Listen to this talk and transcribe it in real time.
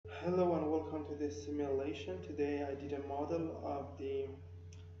Hello and welcome to this simulation. Today I did a model of the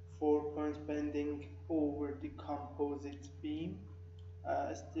 4-point bending over the composite beam,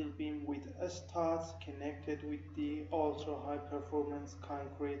 a steel beam with studs connected with the ultra high performance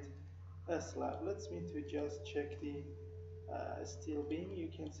concrete slab. Let's me to just check the steel beam. You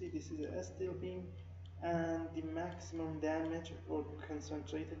can see this is a steel beam and the maximum damage or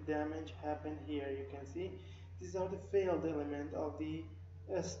concentrated damage happened here. You can see these are the failed element of the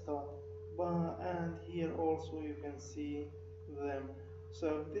stud, and here also you can see them.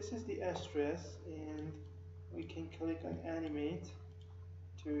 So this is the stress, and we can click on animate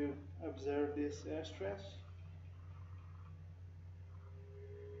to observe this stress.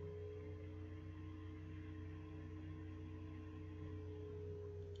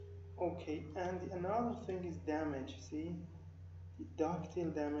 Okay, and another thing is damage. See the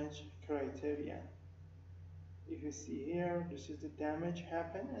ductile damage criteria. If you see here, this is the damage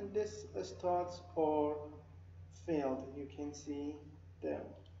happened, and this studs are failed. You can see them.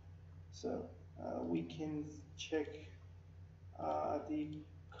 So we can check the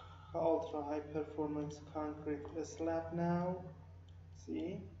ultra high performance concrete slab now.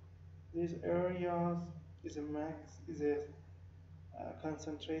 See, these areas is a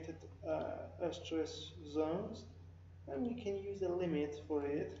concentrated stress zones, and we can use a limit for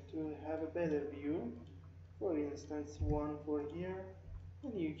it to have a better view. For instance, one for here,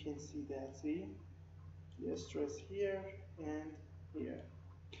 and you can see that. See the stress here and here.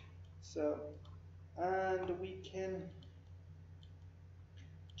 So, and we can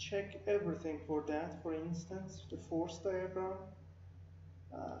check everything for that. For instance, the force diagram,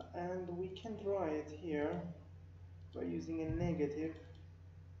 and we can draw it here by using a negative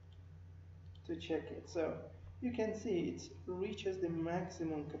to check it. So you can see it reaches the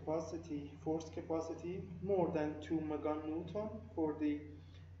maximum capacity, force capacity, more than 2 meganewton for the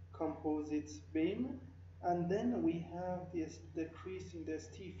composite beam, and then we have this decrease in the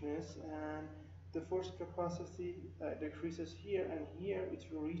stiffness, and the force capacity decreases here, and here it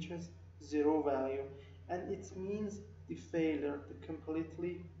reaches 0 value, and it means the failure, the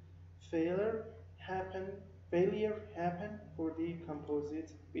completely failure happen for the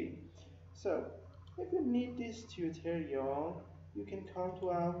composite beam. So if you need this tutorial, you can come to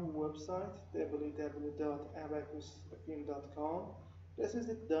our website www.abaqusfm.com. This is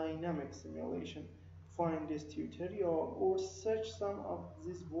the dynamic simulation. Find this tutorial or search some of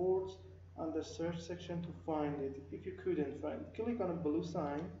these words on the search section to find it. If you couldn't find it, click on a blue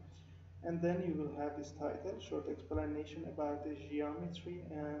sign, and then you will have this title, short explanation about the geometry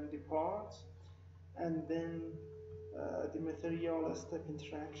and the parts, and then the material step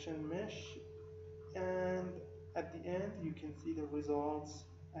interaction mesh, and at the end you can see the results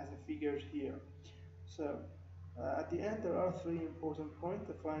as a figure here. So at the end there are 3 important points.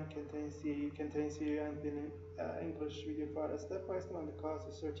 The file contains the English video file step by step, and the cost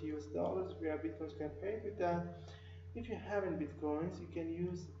is $30. If you have bitcoins, you can pay with that. If you haven't bitcoins, you can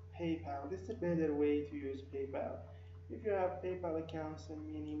use PayPal. This is a better way to use PayPal. If you have PayPal account, send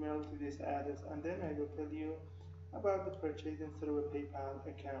me an email to this address, and then I will tell you about the purchasing through a PayPal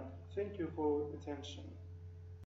account. Thank you for attention.